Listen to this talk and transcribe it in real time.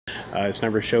It's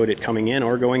never showed it coming in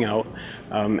or going out.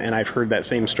 And I've heard that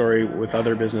same story with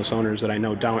other business owners that I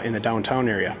know down in the downtown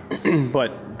area,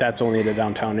 but that's only the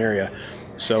downtown area.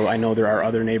 So I know there are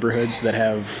other neighborhoods that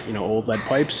have, you know, old lead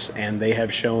pipes, and they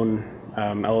have shown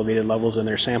elevated levels in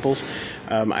their samples.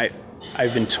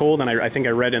 I've been told, and I think I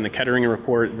read in the Kettering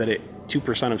report, that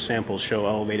 2% of samples show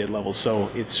elevated levels. So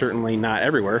it's certainly not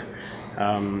everywhere,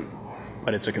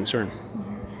 but it's a concern.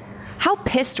 How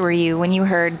pissed were you when you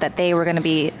heard that they were going to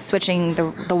be switching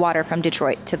the water from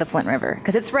Detroit to the Flint River?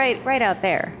 Because it's right out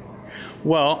there.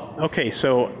 Well, okay,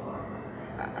 so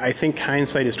I think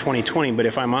hindsight is 20/20, but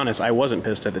if I'm honest, I wasn't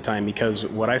pissed at the time, because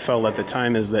what I felt at the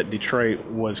time is that Detroit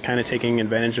was kind of taking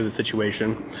advantage of the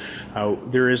situation.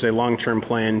 There is a long-term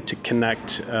plan to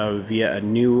connect via a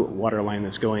new water line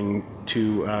that's going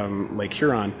to Lake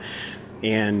Huron,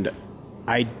 and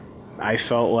I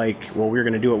felt like, well, we're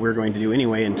going to do what we're going to do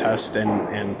anyway and test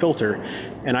and filter.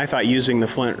 And I thought using the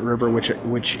Flint River,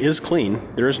 which is clean,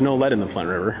 there is no lead in the Flint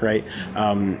River, right?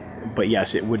 But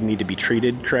yes, it would need to be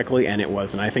treated correctly, and it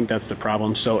was. And I think that's the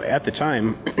problem. So at the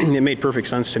time, it made perfect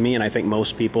sense to me, and I think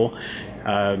most people,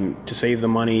 to save the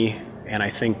money. And I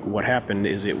think what happened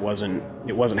is it wasn't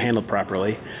handled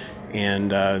properly, and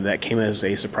that came as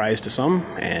a surprise to some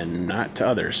and not to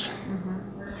others.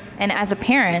 Mm-hmm. And as a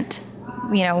parent,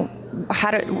 you know,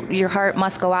 your heart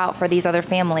must go out for these other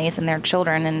families and their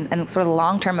children, and sort of the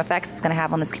long-term effects it's going to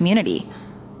have on this community.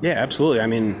 Yeah, absolutely. I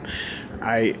mean,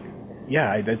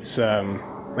 that's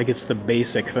like, it's the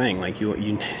basic thing. Like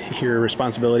your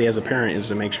responsibility as a parent is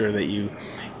to make sure that you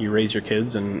raise your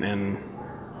kids and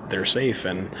they're safe.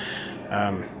 And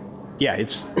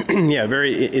it's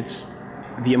it's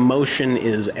the emotion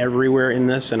is everywhere in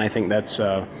this, and I think that's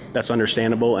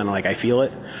understandable, and like I feel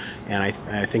it. And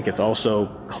I think it's also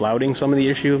clouding some of the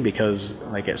issue, because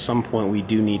like at some point we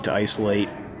do need to isolate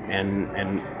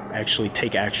and actually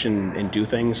take action and do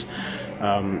things.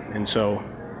 And so,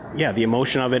 yeah, the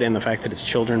emotion of it and the fact that it's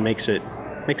children makes it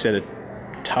a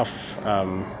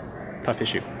tough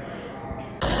issue.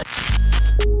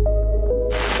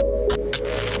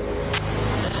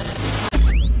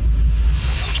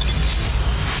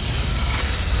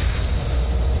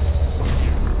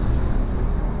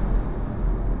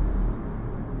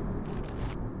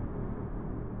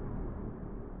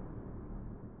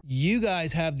 You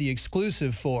guys have the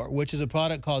exclusive for, which is a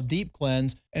product called Deep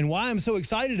Cleanse. And why I'm so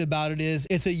excited about it is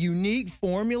it's a unique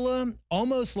formula,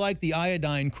 almost like the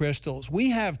iodine crystals.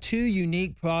 We have two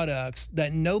unique products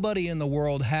that nobody in the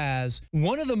world has.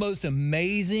 One of the most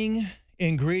amazing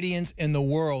ingredients in the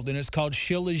world, and it's called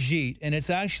shilajit, and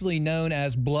it's actually known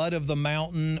as blood of the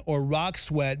mountain or rock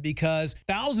sweat, because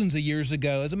thousands of years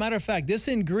ago, as a matter of fact, this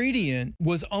ingredient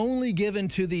was only given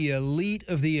to the elite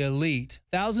of the elite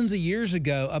thousands of years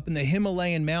ago up in the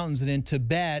Himalayan mountains and in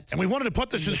Tibet. And we wanted to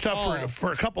put this in stuff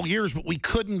for a couple years, but we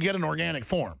couldn't get an organic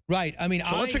form. Right. I mean,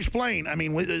 so let's explain. I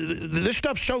mean, this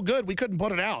stuff's so good, we couldn't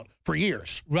put it out for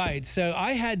years. Right. So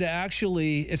I had to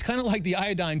actually, it's kind of like the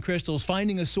iodine crystals,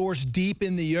 finding a source deep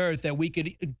in the earth that we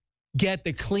could get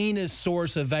the cleanest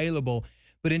source available.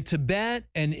 But in Tibet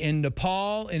and in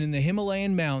Nepal and in the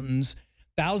Himalayan mountains,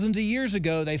 thousands of years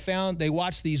ago, they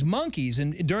watched these monkeys.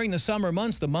 And during the summer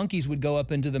months, the monkeys would go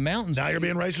up into the mountains. Now you're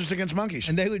being racist against monkeys.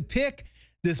 And they would pick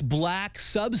this black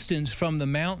substance from the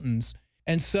mountains.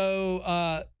 And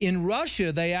so in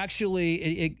Russia, they actually,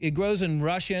 it grows in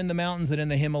Russia in the mountains and in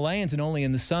the Himalayas and only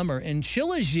in the summer. And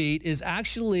shilajit is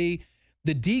actually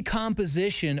the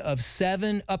decomposition of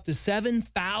up to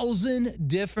 7,000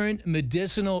 different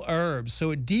medicinal herbs.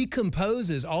 So it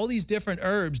decomposes, all these different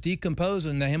herbs decompose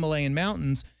in the Himalayan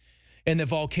mountains and the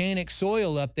volcanic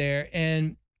soil up there.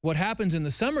 And what happens in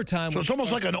the summertime... So it's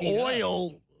almost like an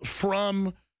oil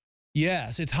from...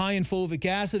 Yes, it's high in fulvic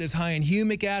acid, it's high in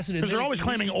humic acid. Because they're always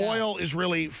claiming oil is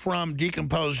really from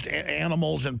decomposed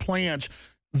animals and plants.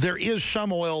 There is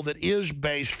some oil that is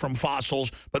based from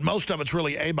fossils, but most of it's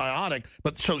really abiotic.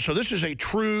 But so this is a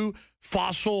true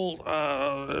fossil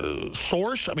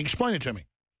source? I mean, explain it to me.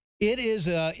 It is,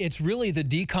 it's really the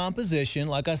decomposition,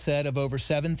 like I said, of over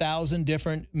 7,000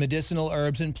 different medicinal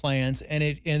herbs and plants.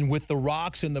 And with the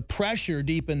rocks and the pressure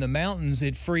deep in the mountains,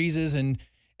 it freezes, and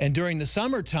during the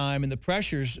summertime and the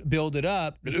pressures build it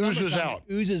up. It oozes out.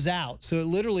 It oozes out. So it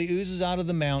literally oozes out of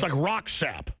the mountain. It's like rock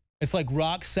sap. It's like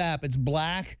rock sap. It's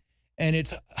black, and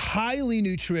it's highly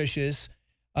nutritious.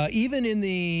 Even in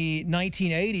the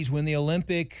 1980s, when the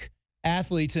Olympic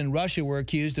athletes in Russia were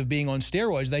accused of being on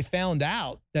steroids, they found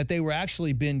out that they were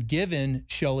actually been given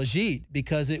shilajit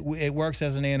because it works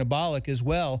as an anabolic as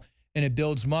well. and it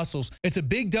builds muscles. It's a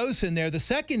big dose in there. The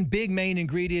second big main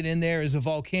ingredient in there is a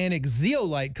volcanic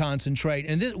zeolite concentrate.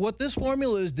 And what this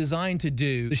formula is designed to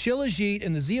do, the shilajit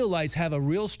and the zeolites have a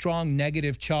real strong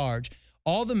negative charge.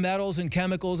 All the metals and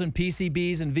chemicals and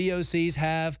PCBs and VOCs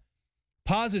have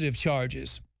positive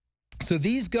charges. So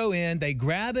these go in, they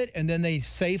grab it, and then they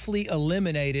safely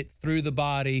eliminate it through the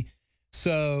body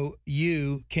so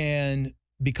you can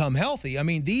become healthy. I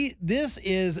mean, this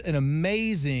is an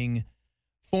amazing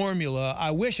formula.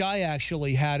 I wish I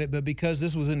actually had it, but because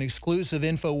this was an exclusive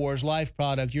INFOWARS Life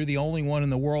product, you're the only one in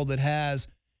the world that has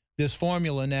this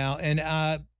formula now. And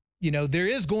you know, there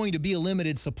is going to be a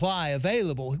limited supply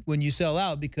available when you sell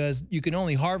out because you can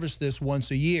only harvest this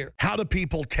once a year. How do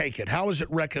people take it? How is it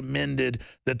recommended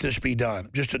that this be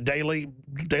done? Just a daily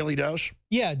dose?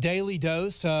 Yeah, daily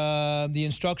dose. The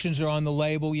instructions are on the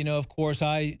label. You know, of course,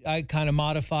 I kind of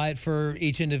modify it for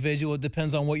each individual. It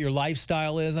depends on what your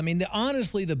lifestyle is. I mean,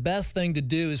 honestly, the best thing to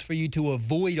do is for you to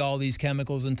avoid all these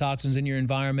chemicals and toxins in your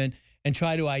environment and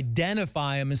try to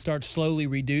identify them and start slowly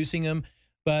reducing them.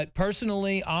 But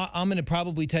personally, I'm going to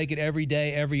probably take it every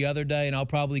day, every other day, and I'll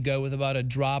probably go with about a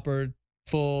dropper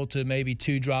full to maybe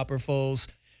 2 dropper fulls.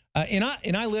 And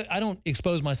I don't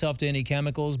expose myself to any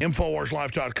chemicals.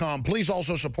 InfoWarsLife.com. Please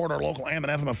also support our local AM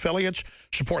and FM affiliates,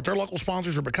 support their local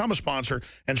sponsors or become a sponsor,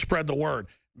 and spread the word.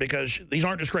 Because these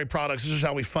aren't just great products. This is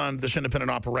how we fund this independent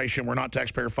operation. We're not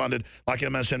taxpayer funded like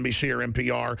MSNBC or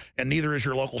NPR, and neither is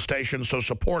your local station. So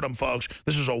support them, folks.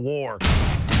 This is a war.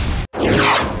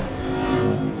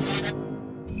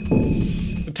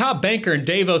 The top banker and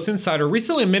Davos insider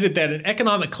recently admitted that an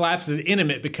economic collapse is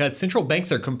imminent because central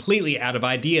banks are completely out of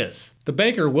ideas. The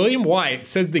banker, William White,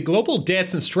 says the global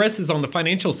debts and stresses on the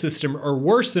financial system are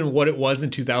worse than what it was in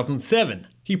 2007.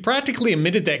 He practically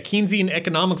admitted that Keynesian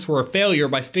economics were a failure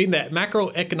by stating that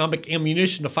macroeconomic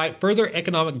ammunition to fight further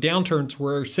economic downturns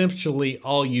were essentially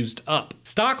all used up.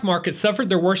 Stock markets suffered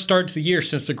their worst start to the year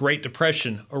since the Great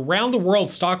Depression. Around the world,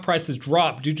 stock prices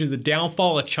dropped due to the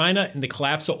downfall of China and the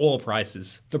collapse of oil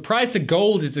prices. The price of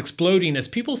gold is exploding as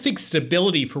people seek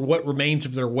stability for what remains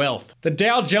of their wealth. The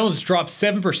Dow Jones dropped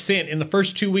 7% in the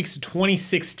first 2 weeks of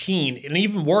 2016, and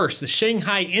even worse, the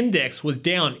Shanghai Index was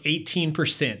down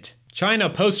 18%. China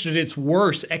posted its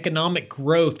worst economic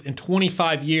growth in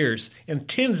 25 years, and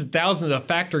tens of thousands of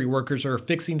factory workers are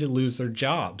fixing to lose their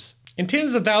jobs. And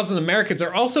tens of thousands of Americans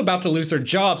are also about to lose their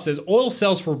jobs as oil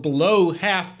sells for below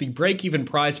half the break-even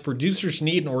price producers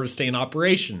need in order to stay in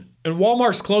operation. And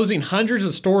Walmart's closing hundreds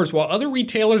of stores while other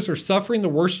retailers are suffering the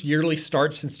worst yearly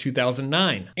start since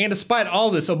 2009. And despite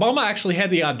all this, Obama actually had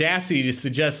the audacity to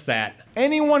suggest that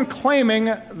anyone claiming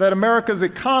that America's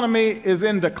economy is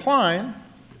in decline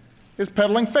is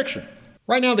peddling fiction.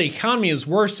 Right now, the economy is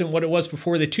worse than what it was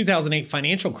before the 2008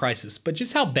 financial crisis, but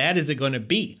just how bad is it going to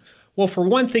be? Well, for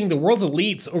one thing, the world's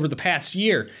elites over the past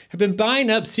year have been buying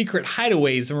up secret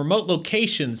hideaways and remote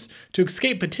locations to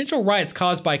escape potential riots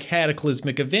caused by a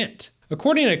cataclysmic event.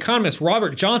 According to economist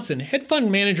Robert Johnson, hedge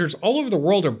fund managers all over the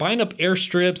world are buying up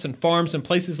airstrips and farms in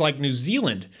places like New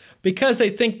Zealand because they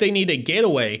think they need a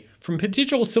getaway from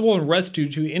potential civil unrest due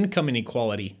to income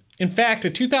inequality. In fact, a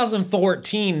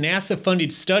 2014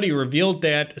 NASA-funded study revealed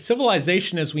that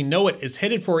civilization as we know it is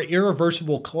headed for an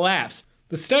irreversible collapse.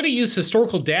 The study used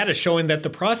historical data showing that the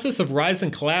process of rise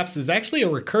and collapse is actually a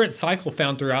recurrent cycle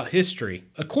found throughout history.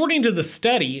 According to the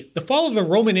study, the fall of the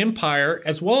Roman Empire,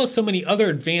 as well as so many other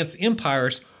advanced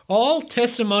empires, are all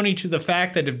testimony to the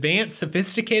fact that advanced,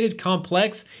 sophisticated,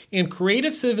 complex, and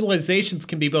creative civilizations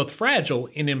can be both fragile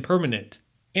and impermanent.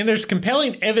 And there's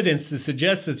compelling evidence to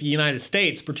suggest that the United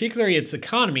States, particularly its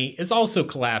economy, is also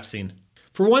collapsing.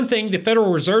 For one thing, the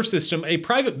Federal Reserve System, a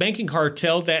private banking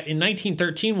cartel that in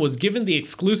 1913 was given the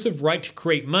exclusive right to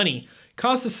create money,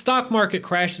 caused the stock market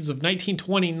crashes of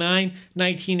 1929,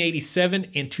 1987,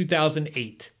 and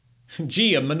 2008.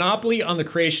 Gee, a monopoly on the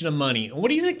creation of money. And what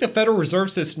do you think the Federal Reserve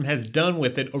System has done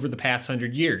with it over the past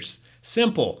 100 years?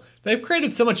 Simple. They've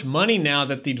created so much money now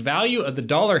that the value of the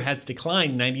dollar has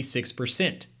declined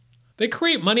 96%. They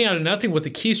create money out of nothing with a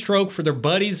keystroke for their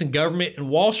buddies in government and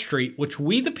Wall Street, which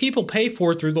we the people pay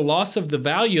for through the loss of the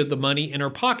value of the money in our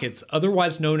pockets,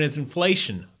 otherwise known as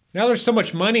inflation. Now there's so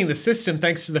much money in the system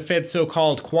thanks to the Fed's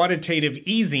so-called quantitative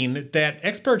easing that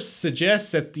experts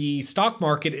suggest that the stock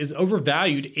market is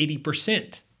overvalued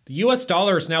 80%. The US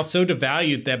dollar is now so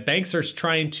devalued that banks are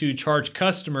trying to charge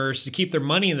customers to keep their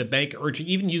money in the bank or to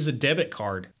even use a debit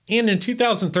card. And in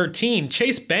 2013,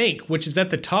 Chase Bank, which is at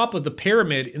the top of the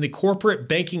pyramid in the corporate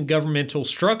banking governmental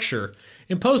structure,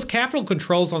 imposed capital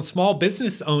controls on small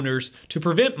business owners to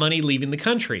prevent money leaving the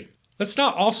country. Let's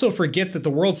not also forget that the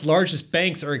world's largest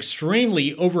banks are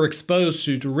extremely overexposed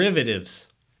to derivatives.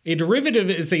 A derivative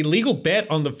is a legal bet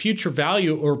on the future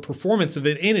value or performance of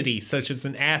an entity, such as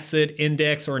an asset,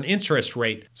 index, or an interest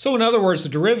rate. So in other words, a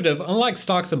derivative, unlike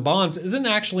stocks and bonds, isn't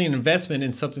actually an investment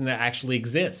in something that actually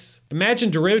exists.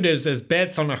 Imagine derivatives as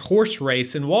bets on a horse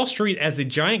race and Wall Street as a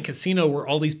giant casino where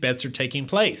all these bets are taking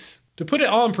place. To put it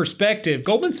all in perspective,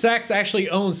 Goldman Sachs actually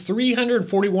owns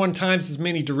 341 times as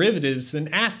many derivatives than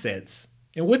assets.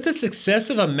 And with this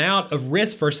excessive amount of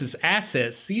risk versus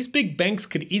assets, these big banks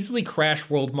could easily crash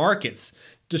world markets,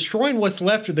 destroying what's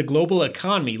left of the global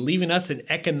economy, leaving us in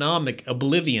economic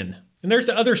oblivion. And there's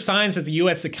other signs that the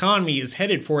US economy is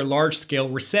headed for a large-scale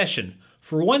recession.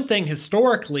 For one thing,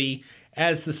 historically,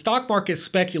 as the stock market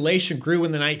speculation grew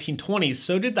in the 1920s,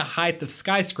 so did the height of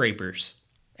skyscrapers.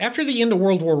 After the end of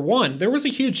World War I, there was a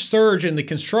huge surge in the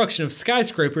construction of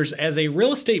skyscrapers as a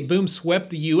real estate boom swept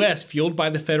the US, fueled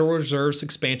by the Federal Reserve's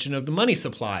expansion of the money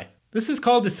supply. This is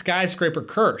called the skyscraper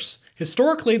curse.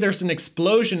 Historically, there's an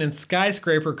explosion in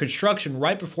skyscraper construction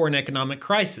right before an economic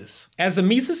crisis. As the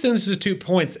Mises Institute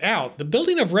points out, the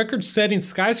building of record-setting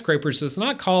skyscrapers does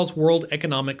not cause world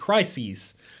economic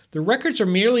crises. The records are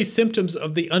merely symptoms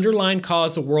of the underlying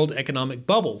cause of world economic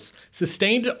bubbles,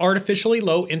 sustained artificially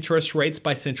low interest rates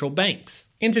by central banks.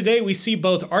 And today we see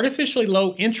both artificially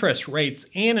low interest rates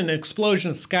and an explosion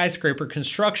of skyscraper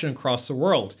construction across the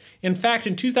world. In fact,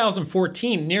 in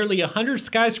 2014, nearly 100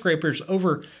 skyscrapers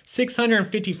over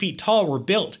 650 feet tall were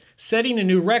built, setting a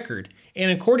new record.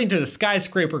 And according to the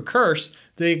skyscraper curse,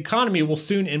 the economy will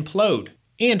soon implode.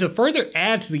 And to further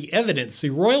add to the evidence,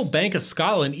 the Royal Bank of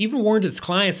Scotland even warned its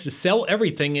clients to sell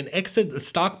everything and exit the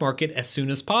stock market as soon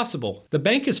as possible. The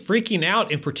bank is freaking out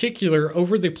in particular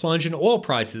over the plunge in oil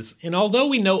prices, and although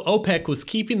we know OPEC was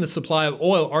keeping the supply of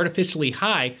oil artificially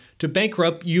high to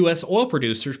bankrupt US oil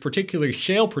producers, particularly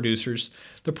shale producers,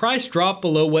 the price dropped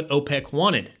below what OPEC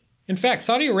wanted. In fact,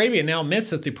 Saudi Arabia now admits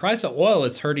that the price of oil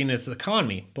is hurting its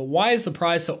economy. But why is the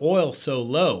price of oil so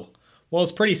low? Well,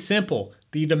 it's pretty simple.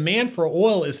 The demand for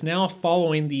oil is now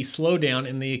following the slowdown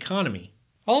in the economy.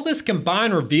 All this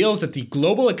combined reveals that the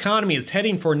global economy is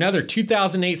heading for another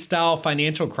 2008-style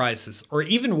financial crisis, or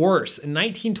even worse, a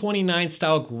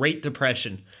 1929-style Great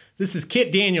Depression. This is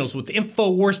Kit Daniels with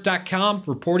INFOWARS.com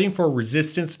reporting for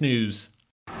Resistance News.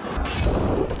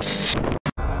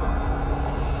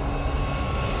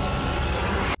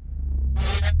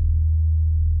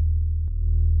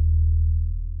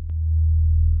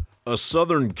 A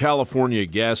Southern California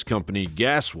gas company,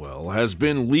 Gaswell, has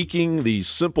been leaking the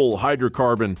simple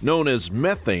hydrocarbon known as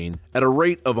methane at a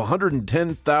rate of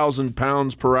 110,000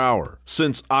 pounds per hour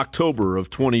since October of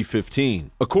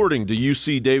 2015, according to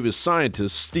UC Davis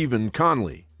scientist Stephen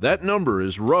Conley. That number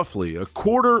is roughly a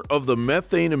quarter of the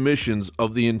methane emissions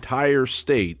of the entire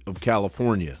state of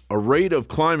California, a rate of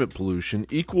climate pollution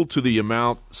equal to the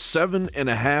amount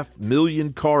 7.5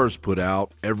 million cars put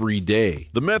out every day.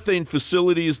 The methane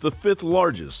facility is the 5th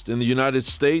largest in the United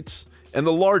States and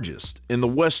the largest in the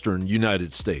western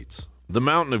United States. The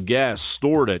mountain of gas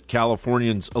stored at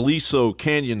California's Aliso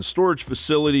Canyon storage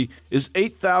facility is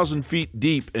 8,000 feet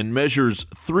deep and measures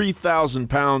 3,000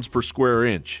 pounds per square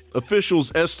inch. Officials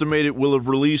estimate it will have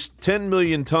released 10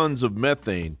 million tons of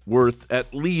methane, worth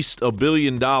at least $1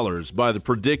 billion by the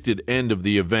predicted end of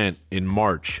the event in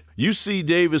March. UC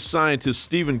Davis scientist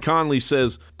Stephen Conley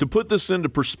says, to put this into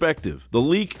perspective, the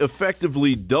leak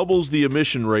effectively doubles the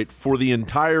emission rate for the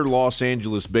entire Los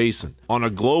Angeles basin. On a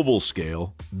global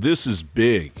scale, this is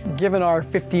big. Given our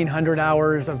 1,500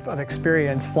 hours of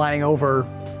experience flying over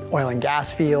oil and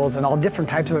gas fields and all different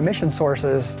types of emission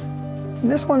sources,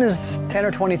 this one is 10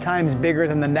 or 20 times bigger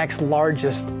than the next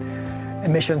largest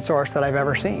emission source that I've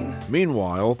ever seen.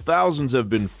 Meanwhile, thousands have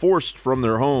been forced from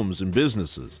their homes and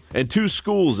businesses, and 2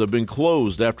 schools have been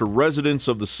closed after residents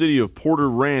of the city of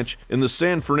Porter Ranch in the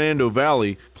San Fernando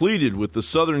Valley pleaded with the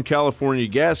Southern California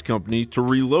Gas Company to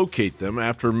relocate them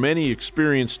after many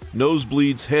experienced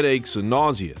nosebleeds, headaches, and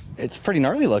nausea. It's pretty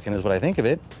gnarly looking is what I think of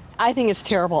it. I think it's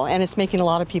terrible, and it's making a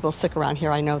lot of people sick around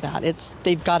here. I know that.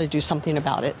 They've got to do something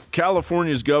about it.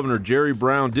 California's Governor Jerry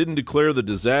Brown didn't declare the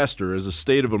disaster as a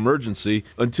state of emergency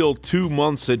until 2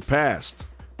 months had passed.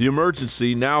 The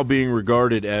emergency now being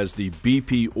regarded as the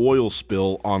BP oil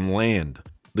spill on land.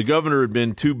 The governor had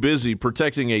been too busy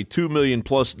protecting a $2 million+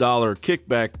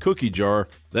 kickback cookie jar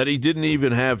that he didn't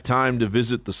even have time to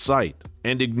visit the site,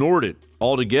 and ignored it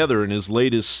altogether in his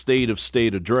latest State of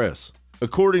State address.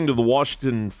 According to the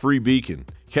Washington Free Beacon,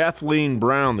 Kathleen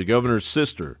Brown, the governor's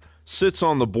sister, sits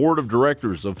on the board of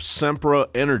directors of Sempra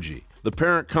Energy, the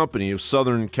parent company of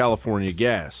Southern California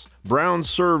Gas. Brown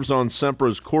serves on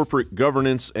Sempra's corporate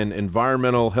governance and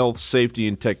environmental health, safety,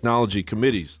 and technology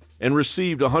committees and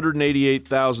received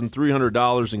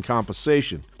 $188,300 in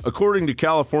compensation. According to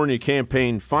California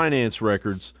campaign finance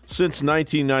records, since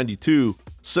 1992,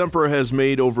 Sempra has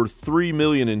made over $3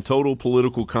 million in total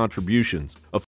political contributions.